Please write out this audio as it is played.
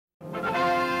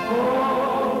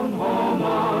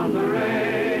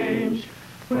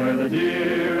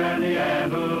deer and the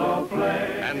antelope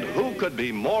play. And who could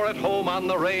be more at home on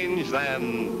the range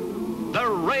than the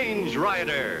Range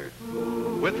Rider?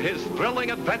 With his thrilling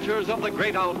adventures of the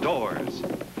great outdoors,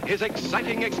 his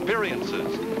exciting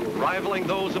experiences rivaling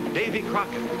those of Davy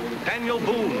Crockett, Daniel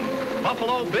Boone,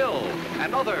 Buffalo Bill,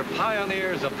 and other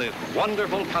pioneers of this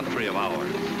wonderful country of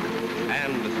ours.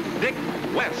 And Dick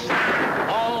West,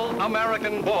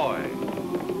 All-American Boy.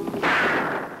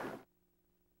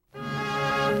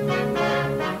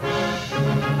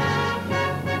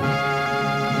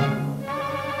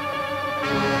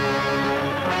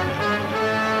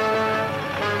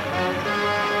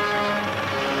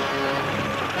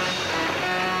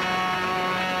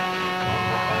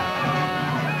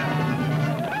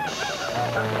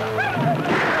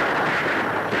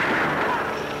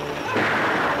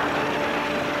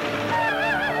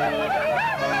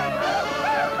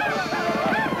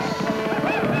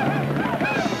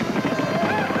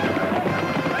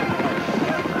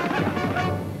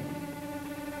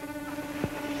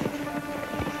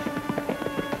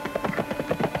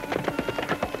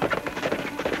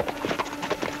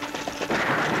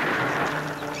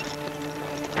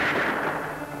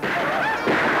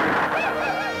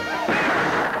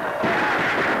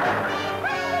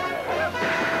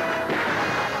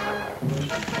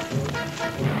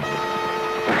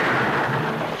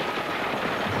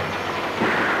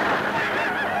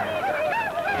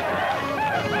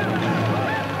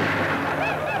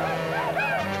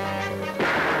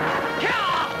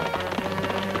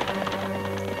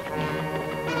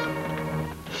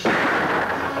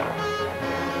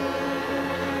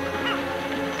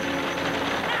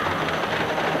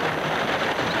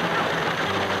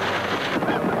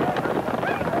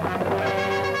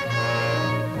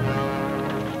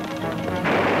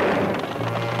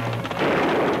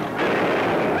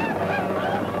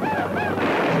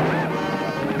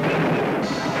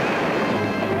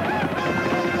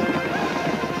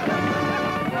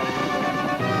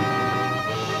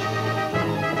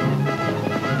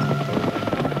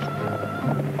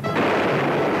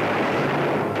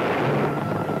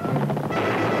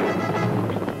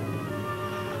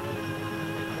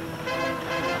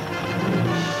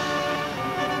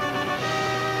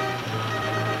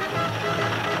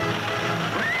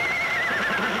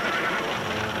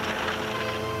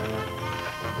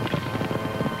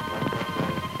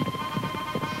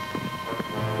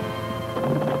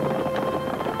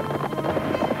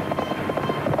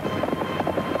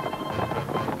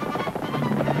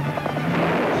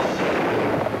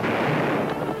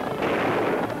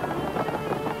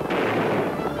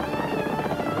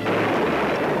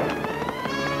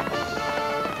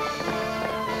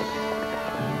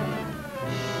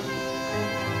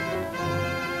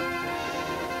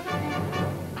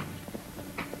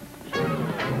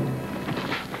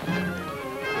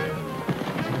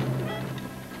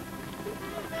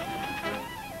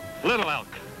 Little Elk.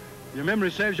 Your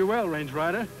memory serves you well, Range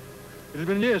Rider. It has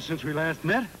been years since we last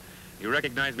met. You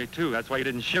recognize me, too. That's why you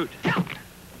didn't shoot.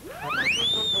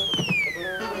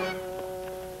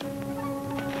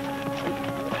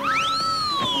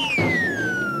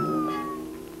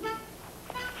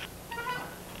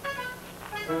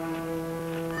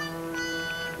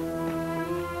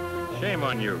 Shame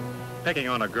on you, picking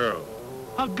on a girl.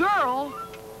 A girl?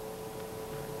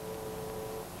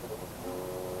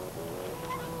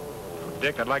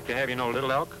 Dick, I'd like to have you know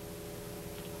Little Elk,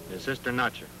 his sister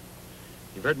Notcher.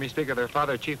 You've heard me speak of their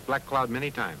father, Chief Black Cloud, many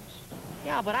times.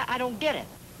 Yeah, but I don't get it.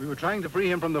 We were trying to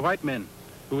free him from the white men,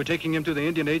 who were taking him to the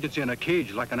Indian agency in a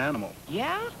cage like an animal.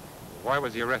 Yeah? Why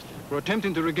was he arrested? For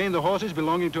attempting to regain the horses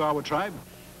belonging to our tribe.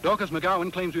 Dorcas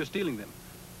McGowan claims we are stealing them,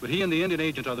 but he and the Indian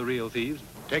agent are the real thieves.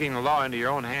 Taking the law into your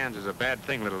own hands is a bad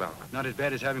thing, Little Elk. Not as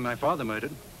bad as having my father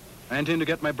murdered. I intend to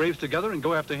get my braves together and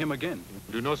go after him again.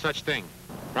 Do no such thing.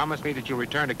 Promise me that you'll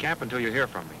return to camp until you hear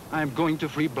from me. I'm going to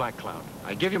free Black Cloud.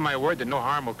 I give you my word that no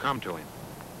harm will come to him.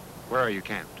 Where are you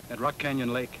camped? At Rock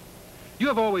Canyon Lake. You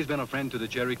have always been a friend to the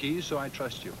Cherokees, so I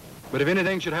trust you. But if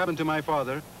anything should happen to my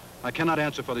father, I cannot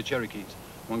answer for the Cherokees.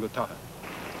 Wangataha.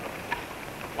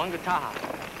 Wangataha.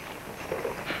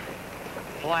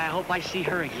 Boy, I hope I see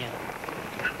her again.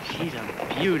 She's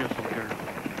a beautiful girl.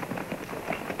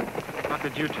 How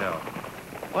could you tell?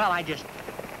 Well, I just...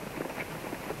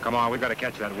 Come on, we've got to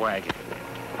catch that wagon.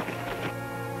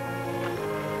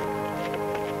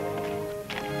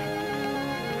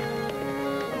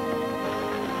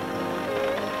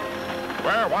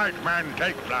 Where white men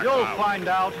take Black You'll Cloud? find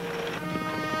out.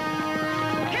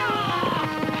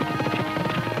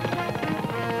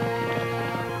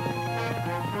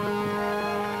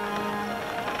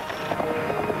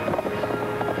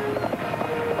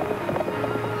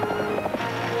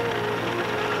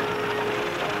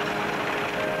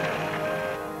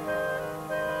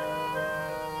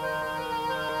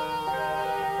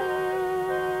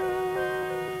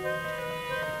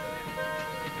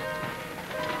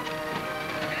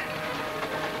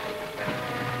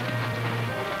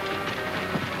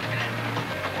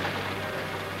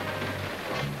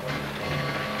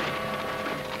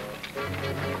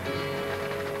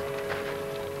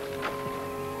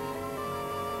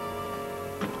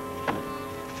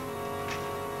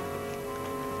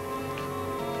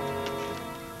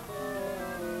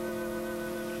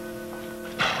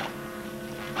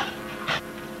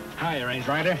 Hi, Range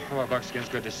Rider. Hello, Buckskin. It's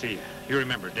good to see you. You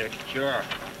remember Dick? Sure.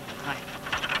 Hi.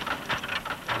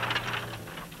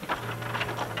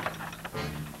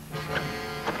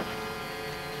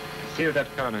 See that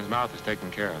cut on his mouth is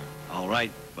taken care of. All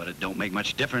right, but it don't make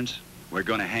much difference. We're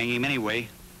gonna hang him anyway.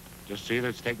 Just see that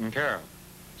it's taken care of.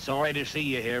 Sorry to see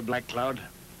you here, Black Cloud.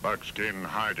 Buckskin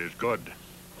hide is good.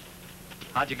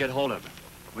 How'd you get hold of him?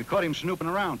 We caught him snooping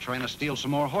around, trying to steal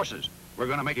some more horses. We're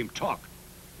gonna make him talk.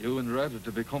 You and Red are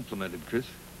to be complimented, Chris.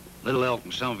 Little Elk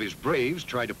and some of his braves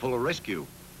tried to pull a rescue,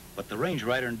 but the Range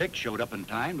Rider and Dick showed up in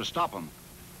time to stop them.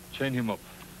 Chain him up.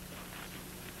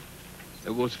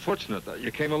 It was fortunate that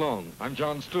you came along. I'm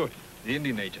John Stewart, the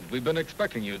Indian agent. We've been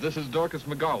expecting you. This is Dorcas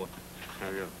McGowan. How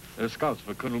are you? They're scouts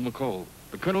for Colonel McCall.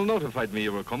 The Colonel notified me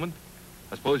you were coming.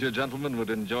 I suppose you gentlemen would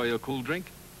enjoy a cool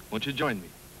drink. Won't you join me?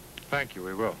 Thank you,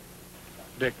 we will.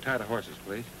 Dick, tie the horses,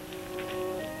 please.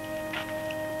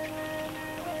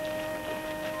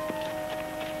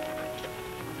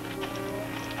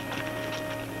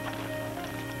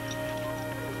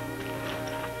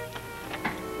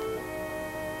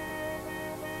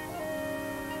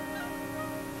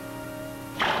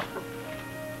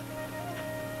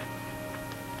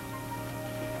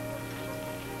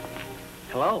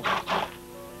 Hello.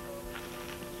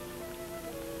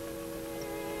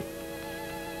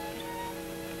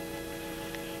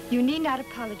 You need not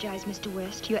apologize, Mr.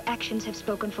 West. Your actions have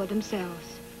spoken for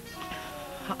themselves.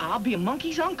 I'll be a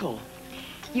monkey's uncle.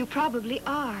 You probably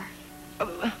are.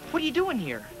 What are you doing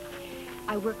here?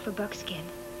 I work for Buckskin.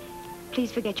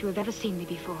 Please forget you have ever seen me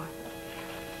before.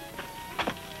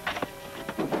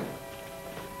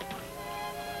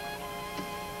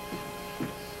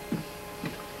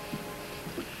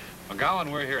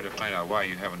 McGowan, we're here to find out why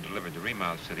you haven't delivered the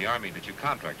remounts to the army that you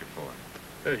contracted for.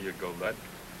 There you go, lad.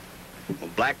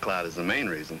 Well, Black Cloud is the main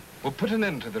reason. We'll put an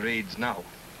end to the raids now.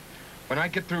 When I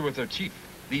get through with their chief,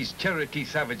 these Cherokee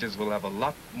savages will have a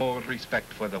lot more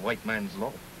respect for the white man's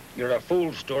law. You're a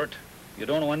fool, Stewart. You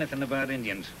don't know anything about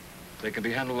Indians. They can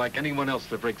be handled like anyone else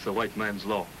that breaks the white man's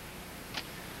law.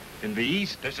 In the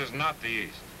East... This is not the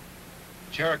East.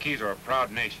 Cherokees are a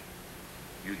proud nation.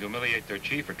 You humiliate their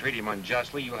chief or treat him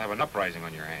unjustly, you'll have an uprising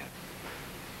on your hands.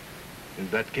 In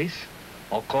that case,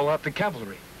 I'll call out the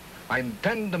cavalry. I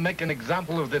intend to make an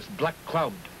example of this Black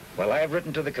Cloud. Well, I have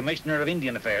written to the Commissioner of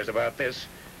Indian Affairs about this.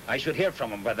 I should hear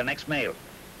from him by the next mail.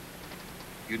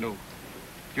 You know,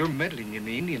 your meddling in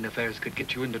the Indian affairs could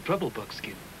get you into trouble,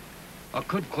 Buckskin. Or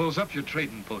could close up your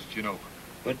trading post, you know.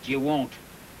 But you won't.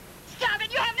 Stop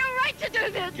it! You have no right to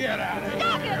do this! Get out of here.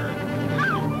 Stop it!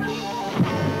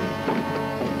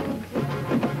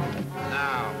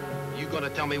 Now, you gonna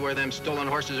tell me where them stolen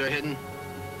horses are hidden?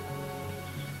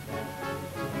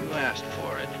 You asked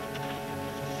for it.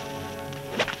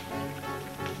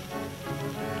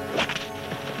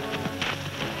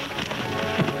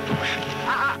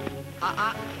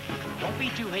 Don't be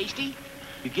too hasty.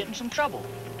 You get in some trouble.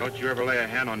 Don't you ever lay a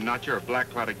hand on Notcher or Black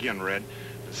Cloud again, Red.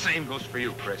 The same goes for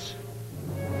you, Chris.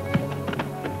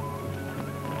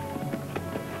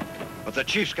 But the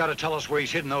chief's got to tell us where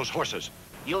he's hidden those horses.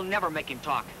 You'll never make him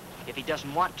talk if he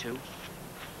doesn't want to.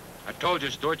 I told you,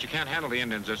 Stewart, you can't handle the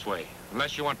Indians this way,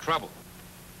 unless you want trouble.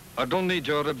 I don't need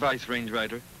your advice, Range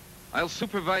Rider. I'll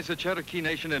supervise the Cherokee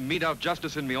Nation and mete out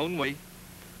justice in my own way.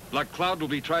 Black Cloud will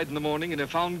be tried in the morning, and if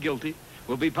found guilty,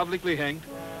 will be publicly hanged.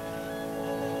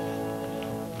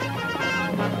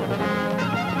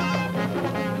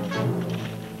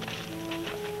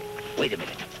 Wait a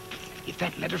minute. If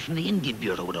that letter from the Indian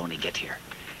Bureau would only get here.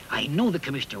 I know the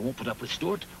commissioner won't put up with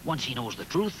Stewart once he knows the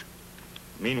truth.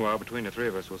 Meanwhile, between the three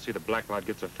of us, we'll see that Black Cloud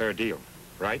gets a fair deal.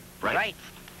 Right? Right.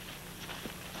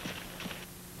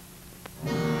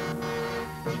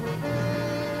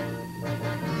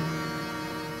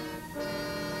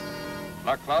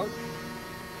 Black Cloud,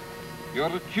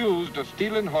 you're accused of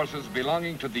stealing horses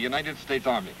belonging to the United States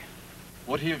Army.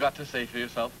 What have you got to say for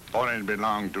yourself? Ponies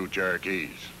belong to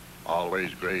Cherokees.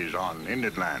 Always graze on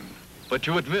Indian land. But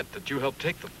you admit that you helped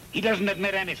take them. He doesn't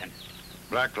admit anything.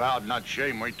 Black Cloud not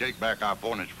shame we take back our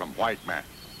ponies from white man.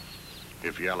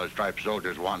 If yellow striped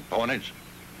soldiers want ponies,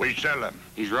 we sell them.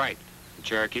 He's right. The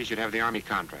Cherokees should have the Army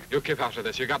contract. You keep after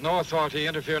this. You got no authority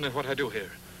interfering in what I do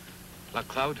here. Black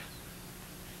Cloud,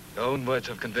 your own words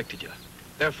have convicted you.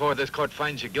 Therefore, this court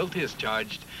finds you guilty as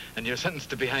charged, and you're sentenced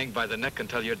to be hanged by the neck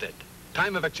until you're dead.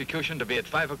 Time of execution to be at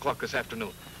 5 o'clock this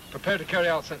afternoon. Prepare to carry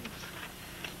out sentence.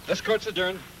 This court's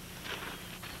adjourned.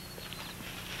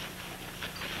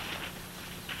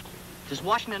 Does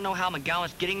Washington know how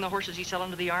McGowan's getting the horses he's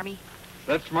selling to the Army?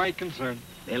 That's my concern.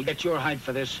 They'll get your hide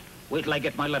for this. Wait till I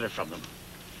get my letter from them.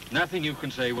 Nothing you can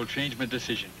say will change my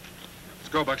decision. Let's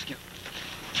go, Buckskin.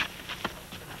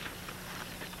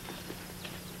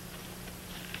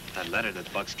 That letter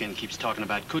that Buckskin keeps talking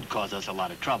about could cause us a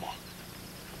lot of trouble.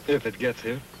 If it gets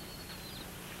here.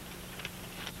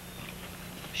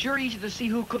 Sure easy to see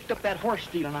who cooked up that horse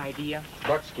stealing idea.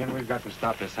 Buckskin, we've got to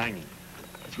stop this hanging.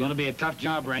 It's going to be a tough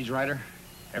job, Range Rider.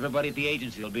 Everybody at the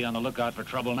agency will be on the lookout for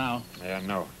trouble now. Yeah, I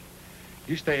know.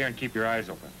 You stay here and keep your eyes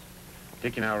open.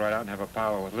 Dickie and I'll ride out and have a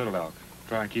powwow with Little Elk.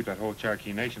 Try and keep that whole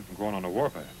Cherokee nation from going on the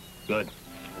warpath. Good.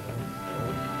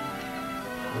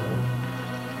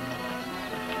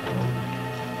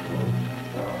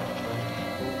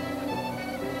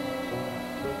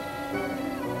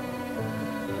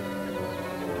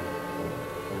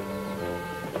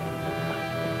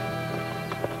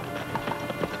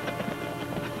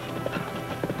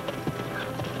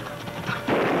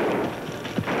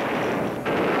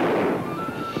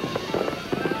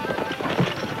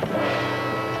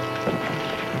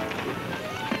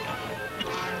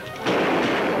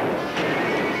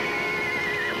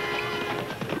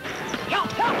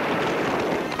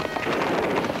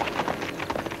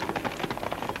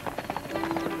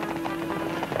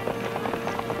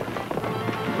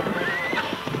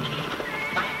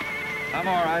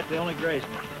 They only grazed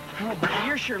me. Oh, but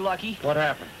you're sure lucky. What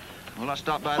happened? Well, I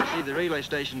stopped by to see the relay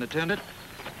station attendant.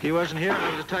 He wasn't here and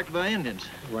I was attacked by Indians.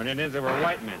 They weren't Indians, they were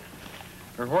white men.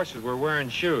 Their horses were wearing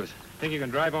shoes. Think you can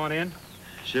drive on in?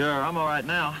 Sure, I'm all right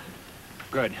now.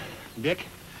 Good. Dick,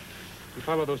 you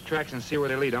follow those tracks and see where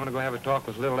they lead. I'm gonna go have a talk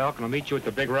with Little Elk and I'll meet you at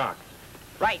the big rock.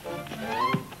 Right.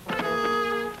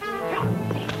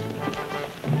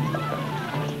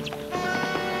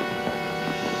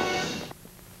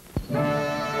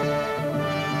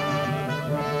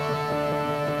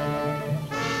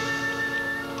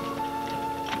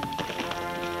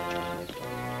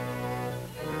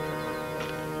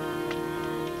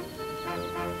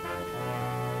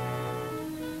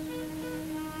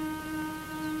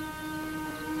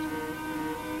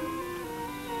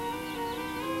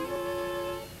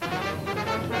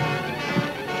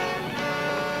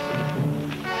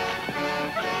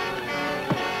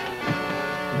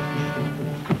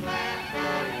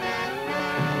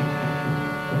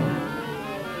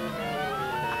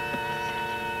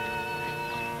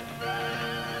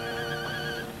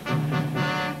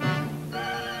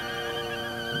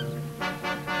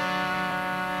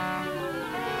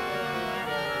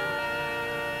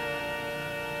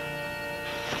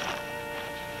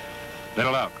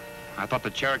 Little Elk, I thought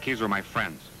the Cherokees were my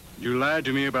friends. You lied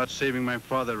to me about saving my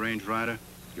father, Range Rider.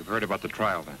 You've heard about the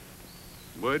trial, then?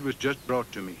 Word was just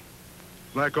brought to me.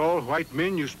 Like all white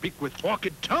men, you speak with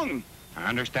forked tongue. I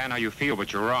understand how you feel,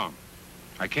 but you're wrong.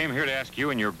 I came here to ask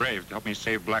you and your braves to help me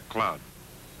save Black Cloud.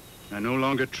 I no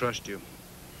longer trust you.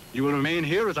 You will remain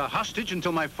here as a hostage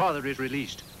until my father is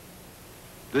released.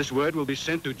 This word will be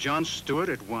sent to John Stewart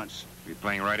at once. Be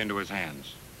playing right into his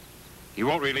hands. He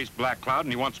won't release Black Cloud,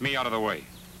 and he wants me out of the way.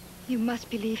 You must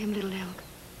believe him, Little Elk.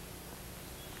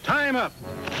 Time up!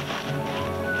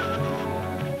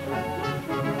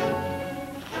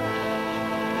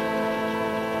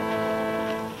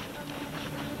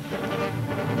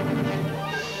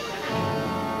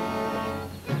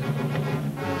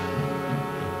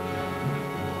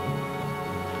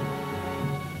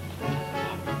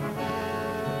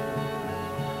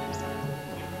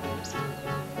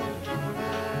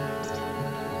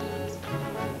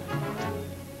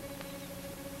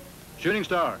 Shooting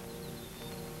Star.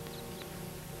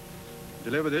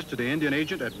 Deliver this to the Indian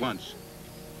agent at once.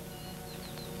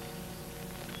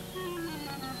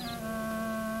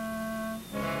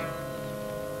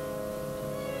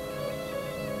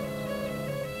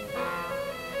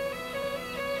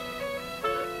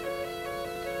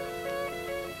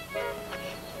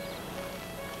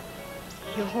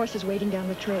 Your horse is waiting down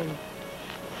the trail.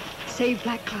 Save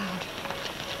Black Cloud.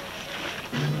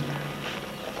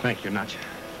 Thank you, Notch.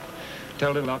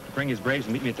 Tell Little Elk to bring his braves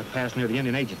and meet me at the pass near the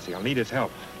Indian agency. I'll need his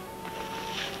help.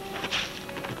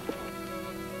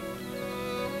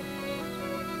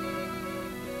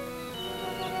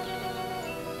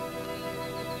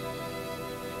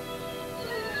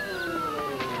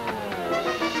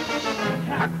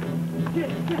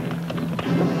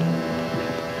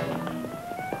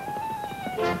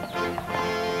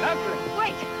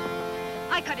 Wait!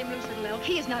 I cut him loose, Little Elk.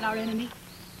 He is not our enemy.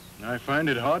 I find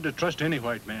it hard to trust any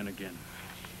white man again.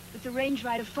 But the Range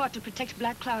Rider fought to protect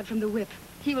Black Cloud from the whip.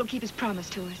 He will keep his promise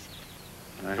to us.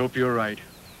 I hope you're right.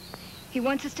 He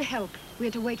wants us to help. We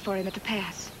are to wait for him at the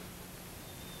pass.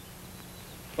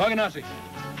 Waganasi.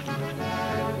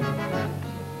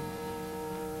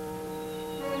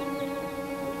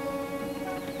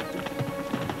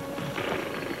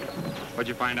 What'd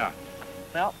you find out?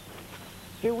 Well,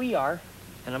 here we are,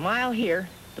 and a mile here,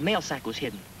 the mail sack was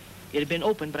hidden. It had been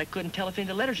opened, but I couldn't tell if any of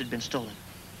the letters had been stolen.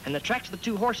 And the tracks of the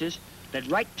 2 horses led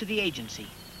right to the agency.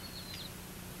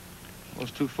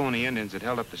 Those 2 phony Indians that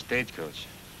held up the stagecoach.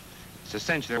 It's a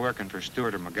cinch they're working for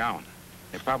Stewart or McGowan.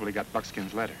 They probably got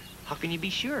Buckskin's letter. How can you be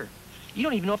sure? You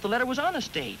don't even know if the letter was on the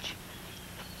stage.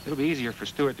 It'll be easier for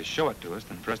Stewart to show it to us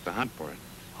than for us to hunt for it.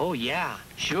 Oh, yeah,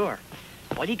 sure.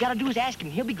 All you gotta do is ask him.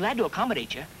 He'll be glad to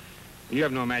accommodate you. You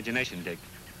have no imagination, Dick.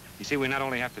 You see, we not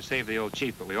only have to save the old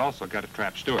chief, but we also got to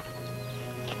trap Stewart.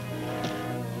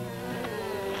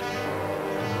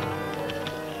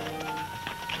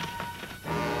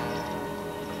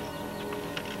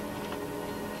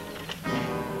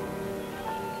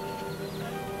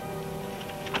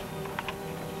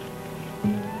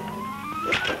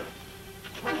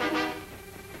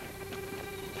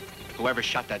 Whoever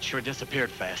shot that sure disappeared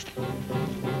fast.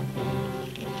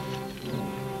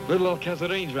 Little Elk has a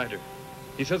range rider.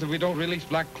 He says if we don't release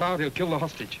Black Cloud, he'll kill the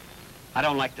hostage. I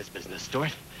don't like this business,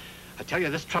 Stewart. I tell you,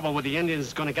 this trouble with the Indians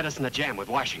is going to get us in a jam with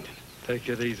Washington. Take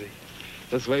it easy.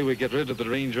 This way we get rid of the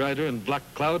range rider and Black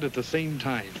Cloud at the same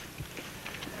time.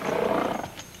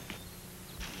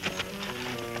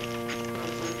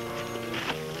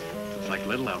 Looks like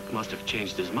Little Elk must have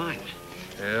changed his mind.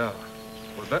 Yeah.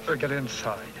 We'll better get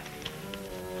inside.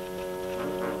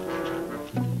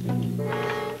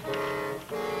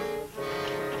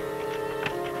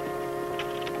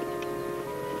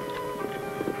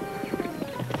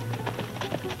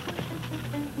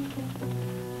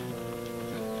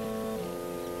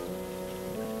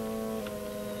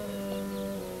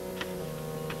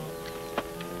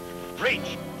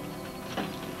 Reach.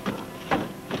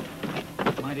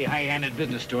 Mighty high-handed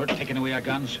business, Stewart, taking away our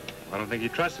guns. I don't think you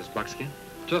trust us, Buckskin.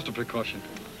 Just a precaution.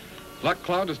 Black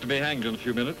Cloud is to be hanged in a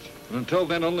few minutes, and until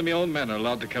then, only my own men are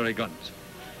allowed to carry guns.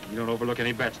 You don't overlook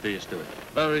any bets, do you, Stewart?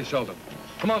 Very seldom.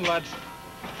 Come on, lads.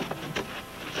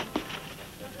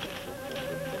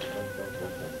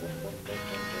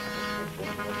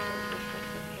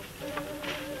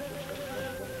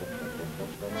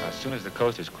 As soon as the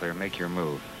coast is clear, make your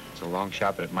move. It's a long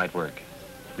shot, but it might work.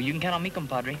 Well, you can count on me,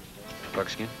 compadre.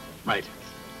 Buckskin? Right.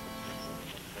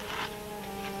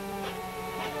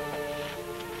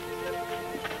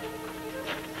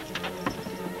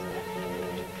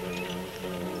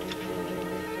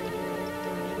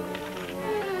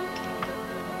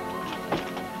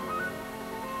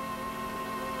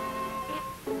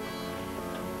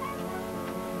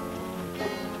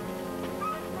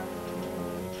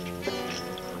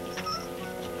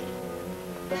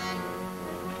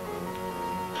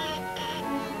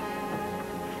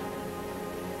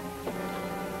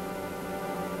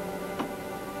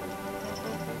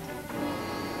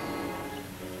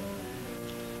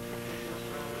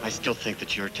 I still think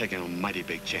that you're taking a mighty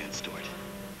big chance, Stewart.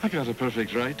 I got a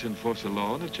perfect right to enforce the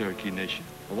law in the Cherokee Nation.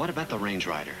 Well, what about the range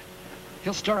rider?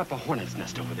 He'll stir up a hornet's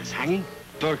nest over this hanging.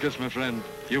 Dorcas, my friend,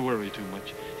 you worry too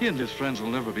much. He and his friends will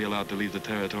never be allowed to leave the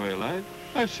territory alive.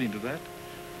 I've seen to that.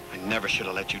 I never should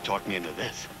have let you talk me into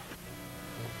this.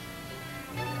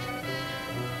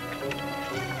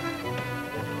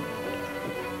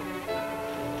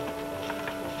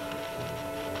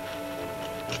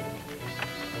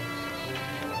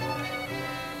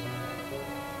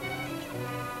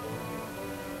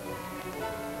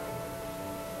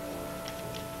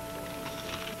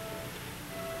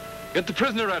 Get the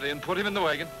prisoner ready and put him in the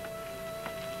wagon.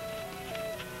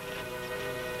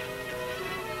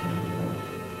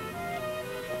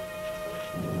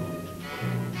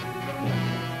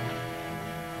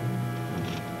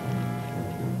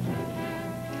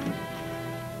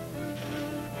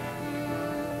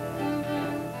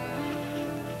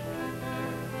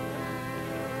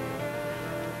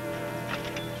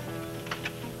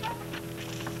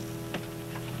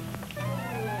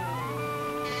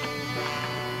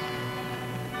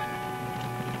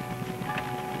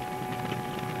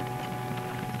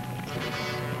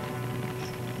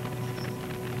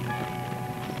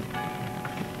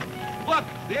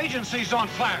 The agency's on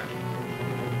fire.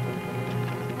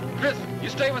 Chris, you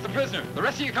stay with the prisoner. The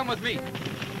rest of you come with me.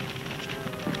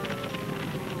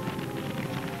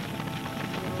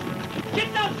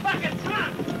 Get those buckets, come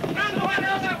on! Down the way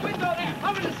out that window there,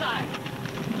 over the side.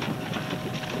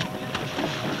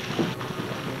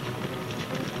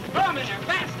 Throw them in there,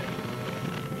 faster!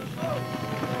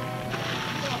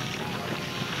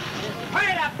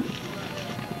 Hurry it up!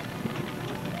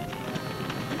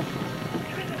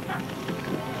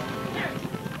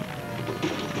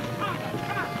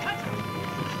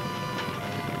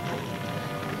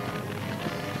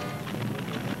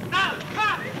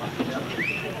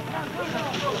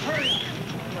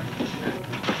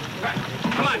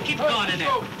 Keep going in there.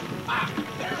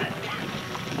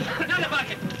 Another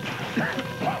bucket.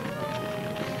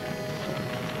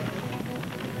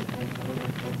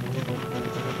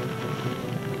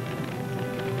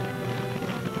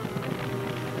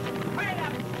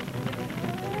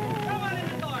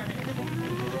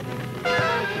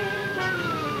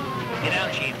 Get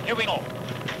out, Chief. Here we go.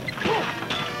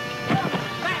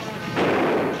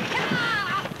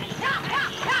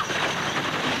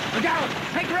 Look out!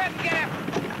 Take her up and get him!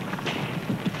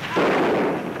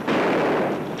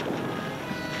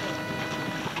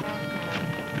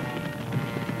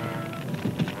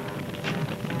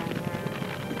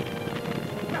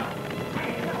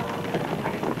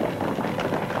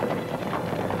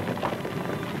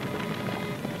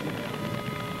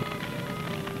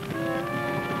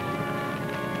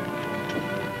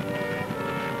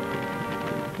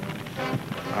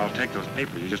 I'll take those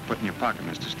papers you just put in your pocket,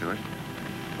 Mr. Stewart.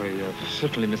 Why,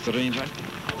 certainly, Mr. Ranger.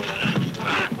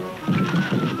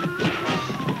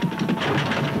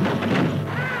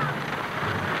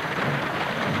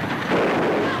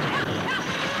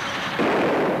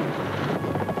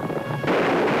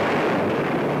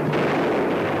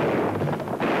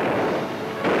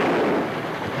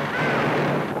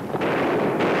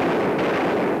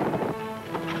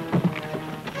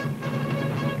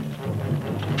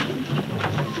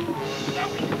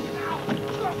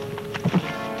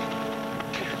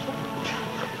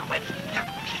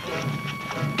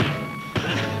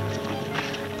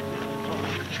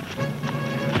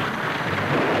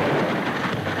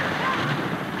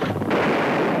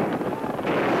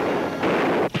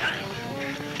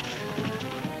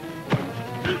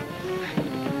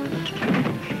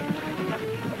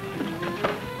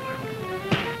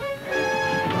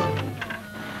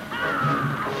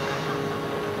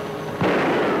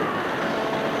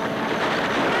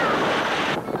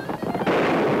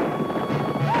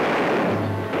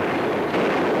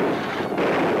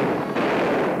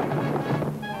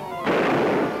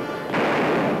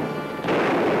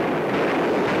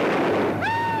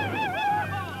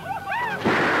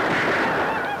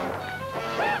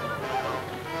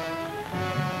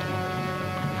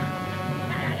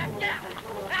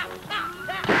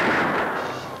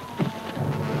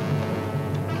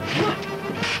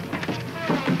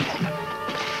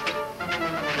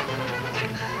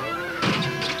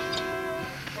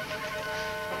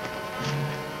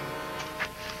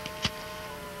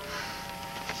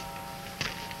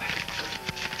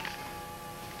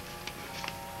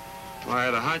 I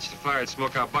had a hunch the fire'd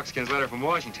smoke out Buckskin's letter from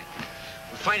Washington.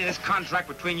 But finding this contract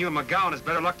between you and McGowan is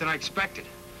better luck than I expected.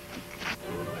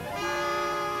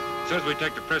 As soon as we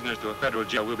take the prisoners to a federal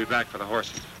jail, we'll be back for the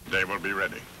horses. They will be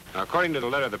ready. Now, according to the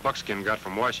letter that Buckskin got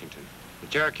from Washington, the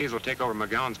Cherokees will take over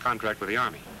McGowan's contract with the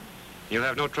Army. You'll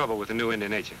have no trouble with the new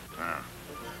Indian agent.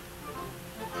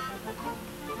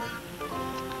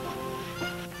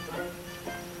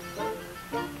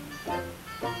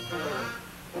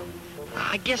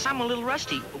 I guess I'm a little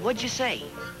rusty. What'd you say?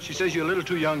 She says you're a little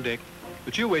too young, Dick,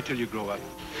 but you wait till you grow up.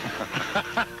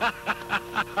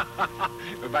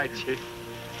 Goodbye, Chief.